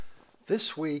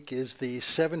This week is the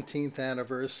 17th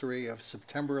anniversary of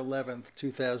September 11th,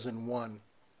 2001.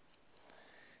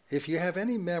 If you have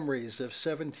any memories of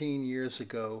 17 years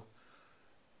ago,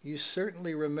 you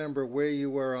certainly remember where you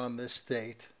were on this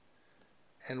date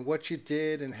and what you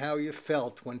did and how you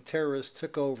felt when terrorists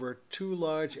took over two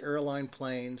large airline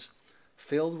planes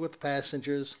filled with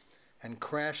passengers and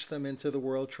crashed them into the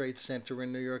World Trade Center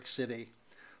in New York City,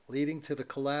 leading to the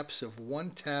collapse of one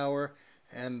tower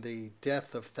and the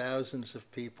death of thousands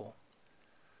of people.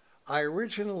 I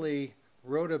originally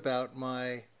wrote about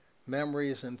my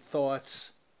memories and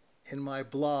thoughts in my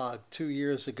blog 2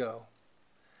 years ago.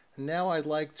 Now I'd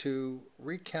like to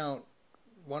recount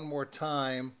one more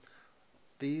time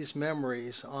these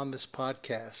memories on this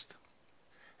podcast.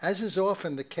 As is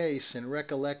often the case in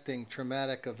recollecting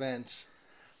traumatic events,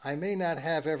 I may not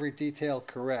have every detail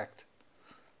correct,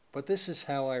 but this is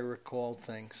how I recall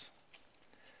things.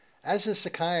 As a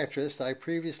psychiatrist, I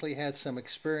previously had some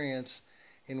experience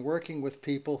in working with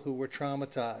people who were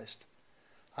traumatized.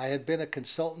 I had been a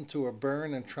consultant to a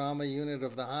burn and trauma unit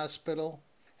of the hospital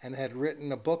and had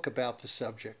written a book about the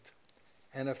subject.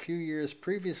 And a few years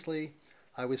previously,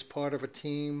 I was part of a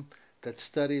team that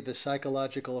studied the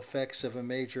psychological effects of a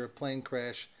major plane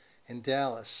crash in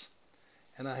Dallas.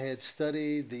 And I had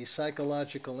studied the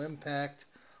psychological impact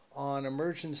on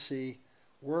emergency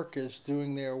workers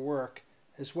doing their work,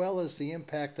 as well as the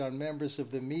impact on members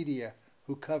of the media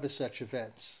who cover such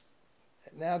events.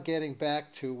 Now getting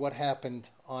back to what happened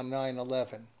on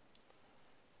 9/11.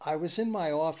 I was in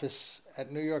my office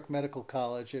at New York Medical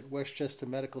College at Westchester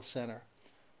Medical Center,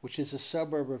 which is a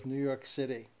suburb of New York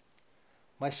City.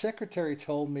 My secretary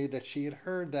told me that she had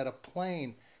heard that a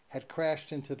plane had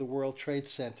crashed into the World Trade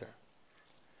Center.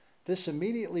 This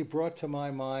immediately brought to my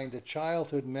mind a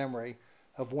childhood memory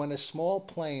of when a small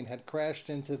plane had crashed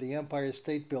into the Empire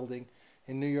State Building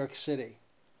in New York City.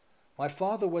 My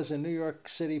father was a New York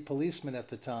City policeman at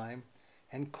the time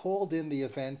and called in the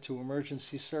event to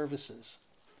emergency services.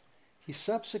 He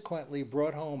subsequently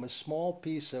brought home a small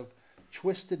piece of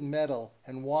twisted metal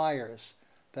and wires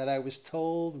that I was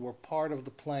told were part of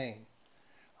the plane.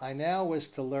 I now was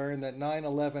to learn that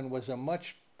 9/11 was a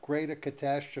much greater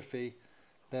catastrophe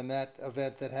than that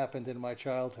event that happened in my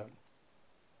childhood.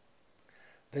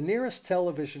 The nearest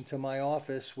television to my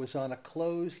office was on a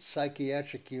closed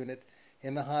psychiatric unit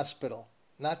in the hospital,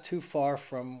 not too far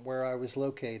from where I was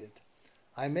located.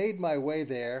 I made my way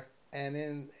there, and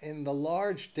in the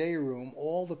large day room,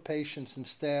 all the patients and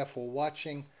staff were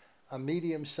watching a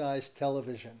medium-sized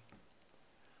television.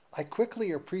 I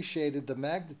quickly appreciated the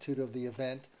magnitude of the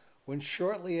event when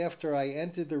shortly after I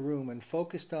entered the room and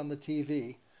focused on the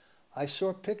TV, I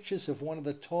saw pictures of one of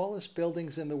the tallest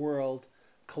buildings in the world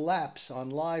collapse on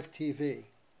live TV.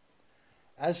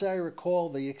 As I recall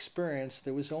the experience,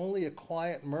 there was only a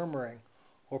quiet murmuring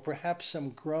or perhaps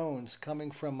some groans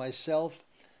coming from myself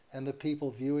and the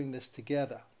people viewing this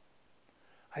together.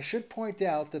 I should point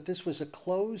out that this was a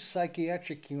closed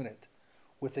psychiatric unit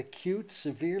with acute,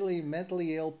 severely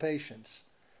mentally ill patients,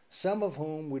 some of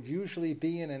whom would usually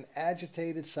be in an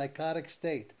agitated psychotic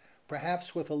state,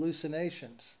 perhaps with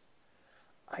hallucinations.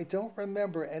 I don't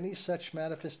remember any such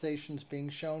manifestations being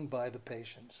shown by the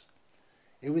patients.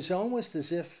 It was almost as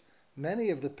if many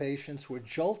of the patients were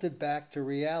jolted back to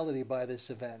reality by this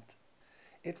event.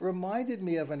 It reminded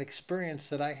me of an experience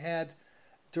that I had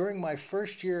during my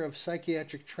first year of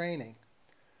psychiatric training.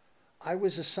 I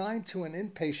was assigned to an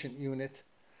inpatient unit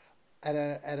at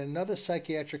another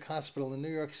psychiatric hospital in New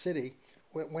York City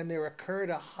when there occurred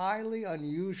a highly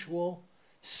unusual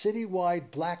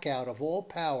citywide blackout of all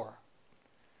power.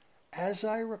 As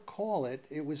I recall it,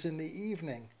 it was in the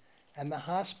evening, and the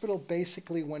hospital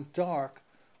basically went dark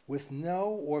with no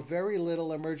or very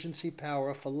little emergency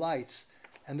power for lights,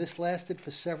 and this lasted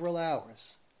for several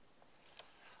hours.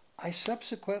 I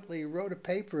subsequently wrote a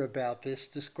paper about this,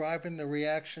 describing the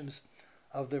reactions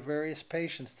of the various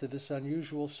patients to this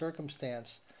unusual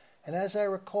circumstance. And as I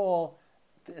recall,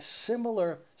 a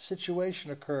similar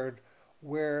situation occurred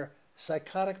where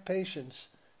psychotic patients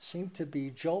seemed to be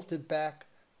jolted back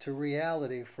to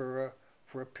reality for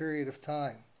a period of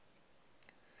time.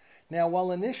 Now,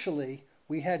 while initially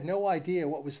we had no idea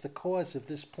what was the cause of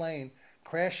this plane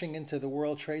crashing into the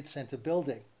World Trade Center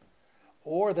building,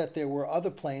 or that there were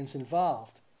other planes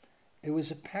involved, it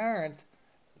was apparent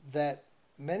that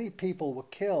many people were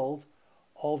killed,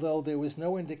 although there was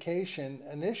no indication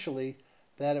initially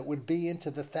that it would be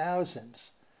into the thousands,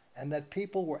 and that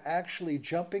people were actually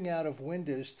jumping out of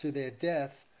windows to their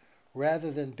death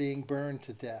rather than being burned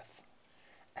to death.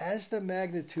 As the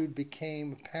magnitude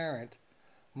became apparent,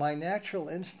 my natural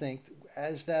instinct,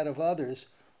 as that of others,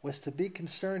 was to be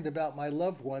concerned about my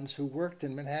loved ones who worked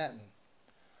in Manhattan.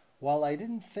 While I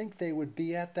didn't think they would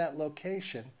be at that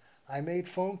location, I made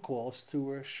phone calls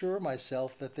to assure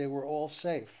myself that they were all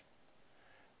safe.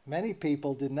 Many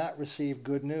people did not receive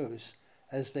good news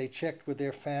as they checked with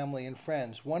their family and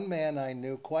friends. One man I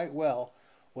knew quite well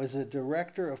was a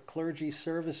director of clergy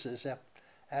services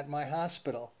at my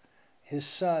hospital. His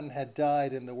son had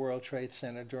died in the World Trade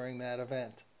Center during that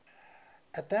event.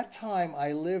 At that time,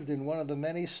 I lived in one of the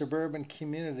many suburban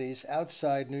communities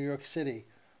outside New York City,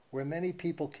 where many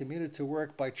people commuted to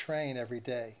work by train every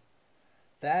day.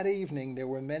 That evening, there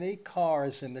were many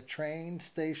cars in the train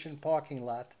station parking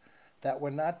lot that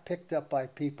were not picked up by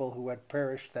people who had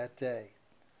perished that day.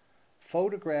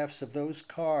 Photographs of those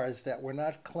cars that were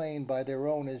not claimed by their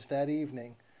owners that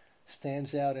evening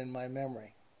stands out in my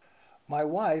memory. My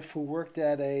wife, who worked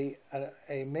at a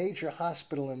major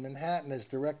hospital in Manhattan as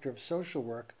director of social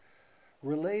work,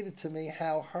 related to me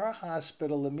how her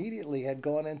hospital immediately had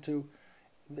gone into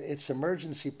its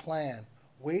emergency plan,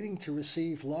 waiting to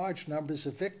receive large numbers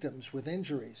of victims with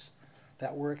injuries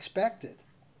that were expected.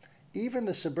 Even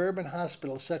the suburban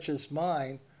hospitals, such as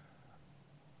mine,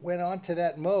 went on to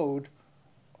that mode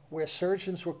where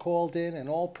surgeons were called in and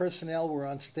all personnel were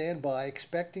on standby,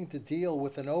 expecting to deal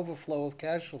with an overflow of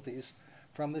casualties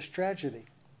from this tragedy.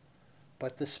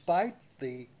 But despite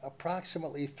the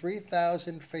approximately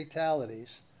 3,000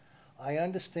 fatalities, I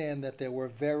understand that there were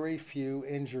very few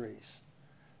injuries.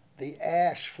 The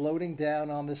ash floating down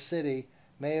on the city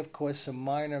may have caused some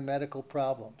minor medical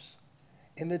problems.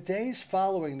 In the days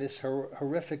following this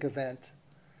horrific event,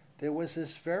 there was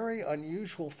this very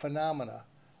unusual phenomena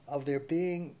of there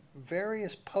being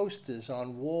various posters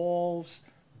on walls,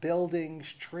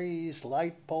 buildings, trees,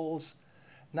 light poles,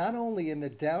 not only in the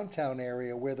downtown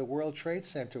area where the World Trade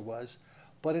Center was,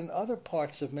 but in other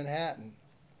parts of Manhattan.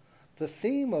 The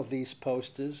theme of these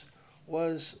posters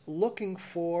was looking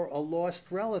for a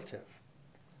lost relative.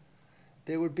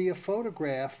 There would be a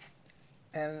photograph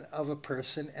of a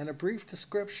person and a brief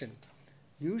description,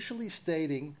 usually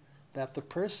stating that the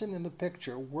person in the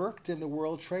picture worked in the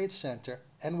World Trade Center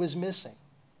and was missing.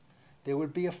 There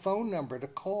would be a phone number to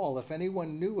call if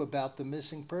anyone knew about the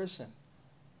missing person.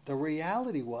 The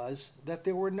reality was that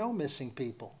there were no missing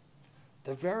people.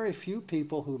 The very few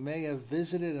people who may have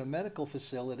visited a medical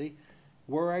facility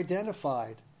were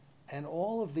identified, and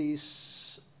all of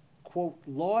these, quote,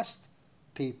 lost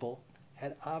people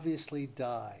had obviously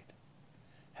died.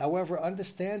 However,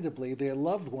 understandably, their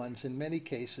loved ones, in many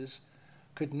cases,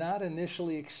 could not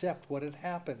initially accept what had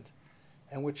happened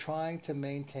and were trying to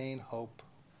maintain hope.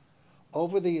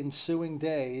 Over the ensuing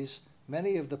days,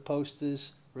 many of the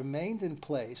posters remained in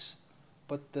place,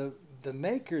 but the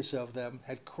makers of them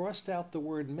had crossed out the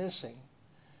word missing,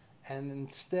 and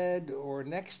instead, or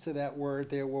next to that word,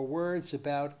 there were words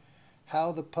about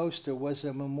how the poster was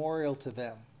a memorial to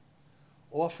them.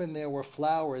 Often there were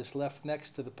flowers left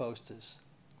next to the posters.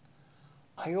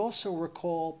 I also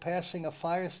recall passing a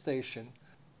fire station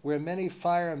where many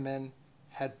firemen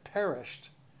had perished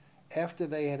after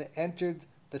they had entered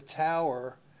the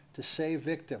tower to save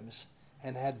victims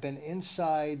and had been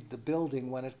inside the building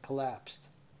when it collapsed.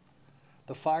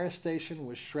 The fire station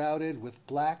was shrouded with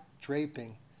black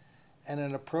draping and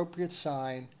an appropriate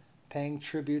sign paying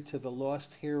tribute to the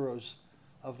lost heroes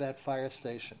of that fire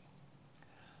station.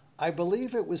 I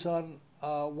believe it was on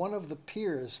one of the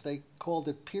piers, they called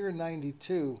it Pier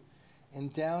 92 in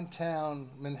downtown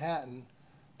Manhattan,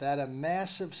 that a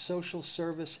massive social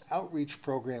service outreach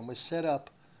program was set up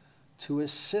to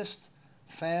assist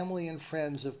family and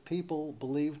friends of people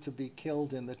believed to be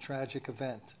killed in the tragic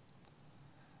event.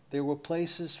 There were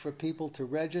places for people to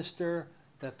register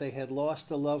that they had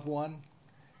lost a loved one.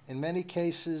 In many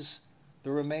cases,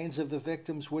 the remains of the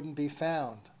victims wouldn't be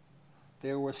found.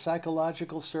 There were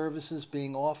psychological services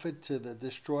being offered to the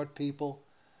distraught people,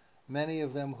 many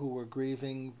of them who were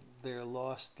grieving their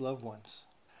lost loved ones.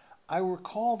 I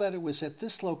recall that it was at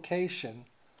this location,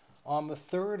 on the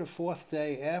third or fourth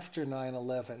day after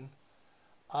 9/11,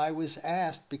 I was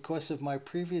asked, because of my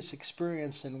previous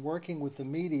experience in working with the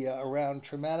media around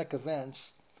traumatic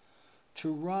events,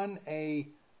 to run a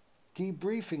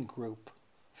debriefing group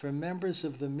for members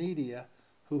of the media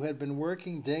who had been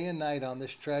working day and night on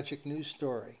this tragic news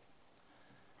story.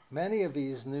 Many of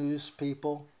these news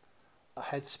people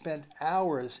had spent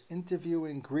hours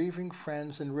interviewing grieving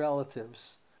friends and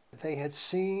relatives. They had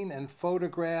seen and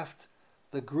photographed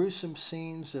the gruesome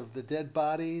scenes of the dead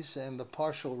bodies and the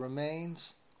partial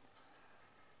remains.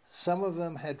 Some of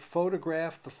them had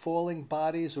photographed the falling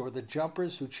bodies or the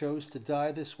jumpers who chose to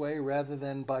die this way rather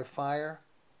than by fire.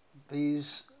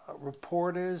 These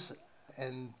reporters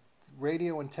and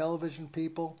radio and television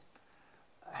people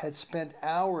had spent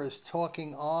hours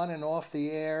talking on and off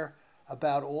the air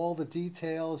about all the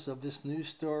details of this news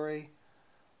story.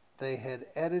 They had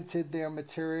edited their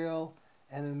material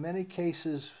and in many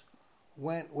cases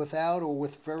went without or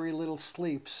with very little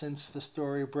sleep since the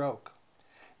story broke.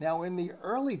 Now, in the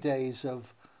early days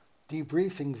of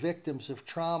debriefing victims of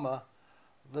trauma,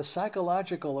 the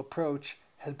psychological approach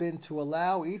had been to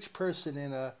allow each person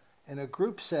in a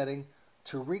group setting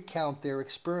to recount their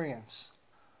experience.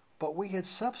 But we had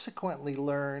subsequently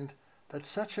learned that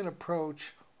such an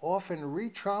approach often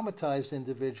re-traumatized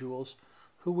individuals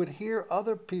who would hear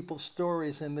other people's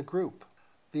stories in the group.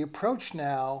 The approach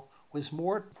now was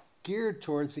more geared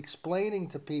towards explaining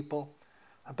to people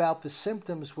about the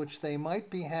symptoms which they might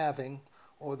be having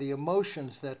or the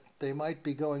emotions that they might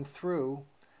be going through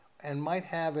and might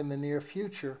have in the near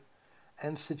future,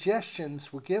 and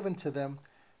suggestions were given to them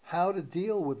how to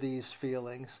deal with these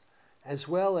feelings, as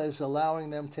well as allowing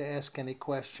them to ask any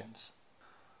questions.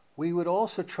 We would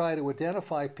also try to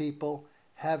identify people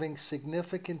having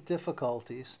significant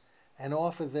difficulties and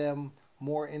offer them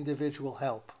more individual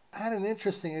help. I had an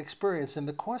interesting experience. In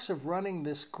the course of running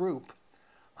this group,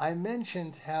 I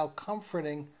mentioned how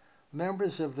comforting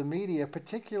members of the media,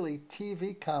 particularly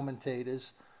TV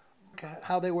commentators,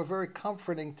 how they were very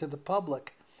comforting to the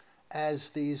public as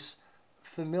these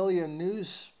familiar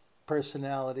news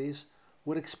personalities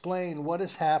would explain what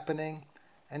is happening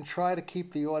and try to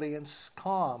keep the audience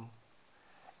calm.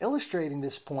 Illustrating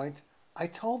this point, I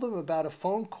told them about a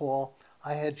phone call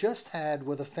I had just had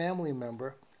with a family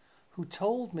member who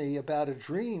told me about a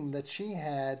dream that she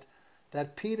had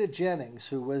that Peter Jennings,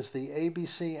 who was the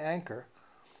ABC anchor,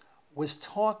 was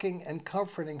talking and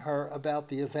comforting her about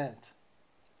the event.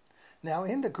 Now,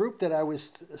 in the group that I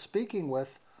was speaking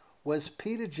with was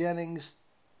Peter Jennings'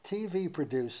 TV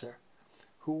producer,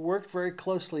 who worked very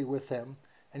closely with him,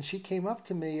 and she came up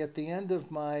to me at the end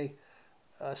of my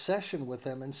session with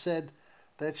him and said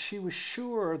that she was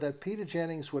sure that Peter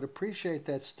Jennings would appreciate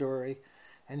that story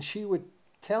and she would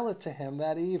tell it to him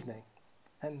that evening.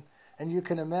 And you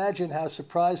can imagine how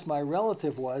surprised my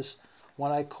relative was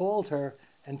when I called her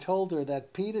and told her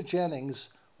that Peter Jennings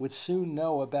would soon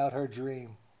know about her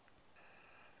dream.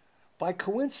 By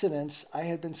coincidence, I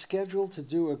had been scheduled to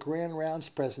do a Grand Rounds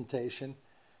presentation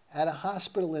at a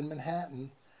hospital in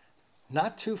Manhattan,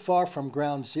 not too far from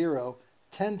Ground Zero,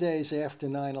 10 days after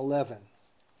 9/11.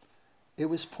 It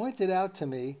was pointed out to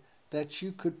me that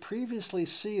you could previously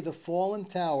see the fallen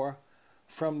tower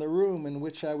from the room in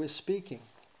which I was speaking.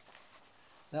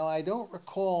 Now, I don't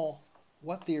recall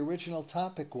what the original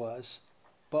topic was,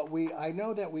 but I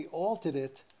know that we altered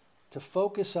it to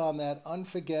focus on that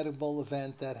unforgettable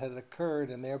event that had occurred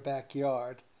in their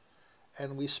backyard,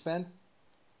 and we spent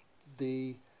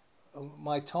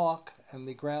my talk and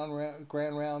the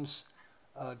Grand Rounds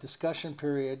discussion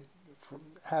period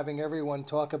having everyone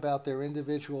talk about their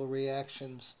individual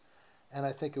reactions, and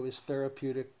I think it was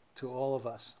therapeutic to all of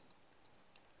us.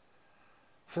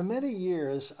 For many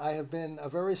years, I have been a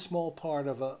very small part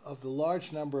of the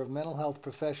large number of mental health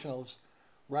professionals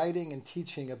writing and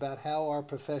teaching about how our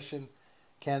profession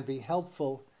can be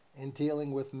helpful in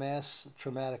dealing with mass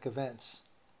traumatic events.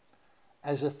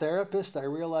 As a therapist, I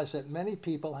realize that many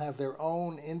people have their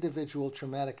own individual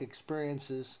traumatic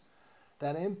experiences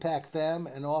that impact them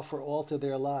and alter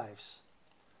their lives.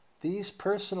 These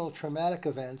personal traumatic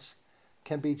events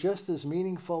can be just as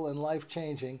meaningful and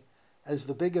life-changing as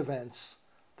the big events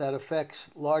that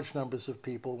affects large numbers of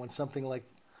people when something like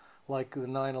the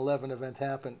 9/11 event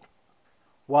happened.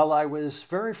 While I was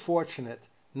very fortunate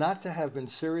not to have been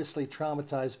seriously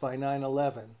traumatized by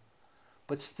 9/11,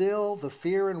 but still the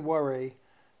fear and worry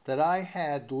that I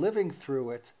had living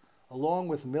through it, along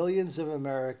with millions of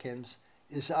Americans,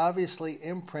 is obviously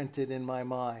imprinted in my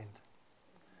mind.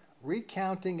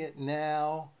 Recounting it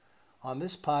now on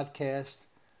this podcast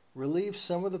relieves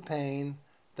some of the pain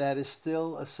that is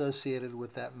still associated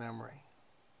with that memory.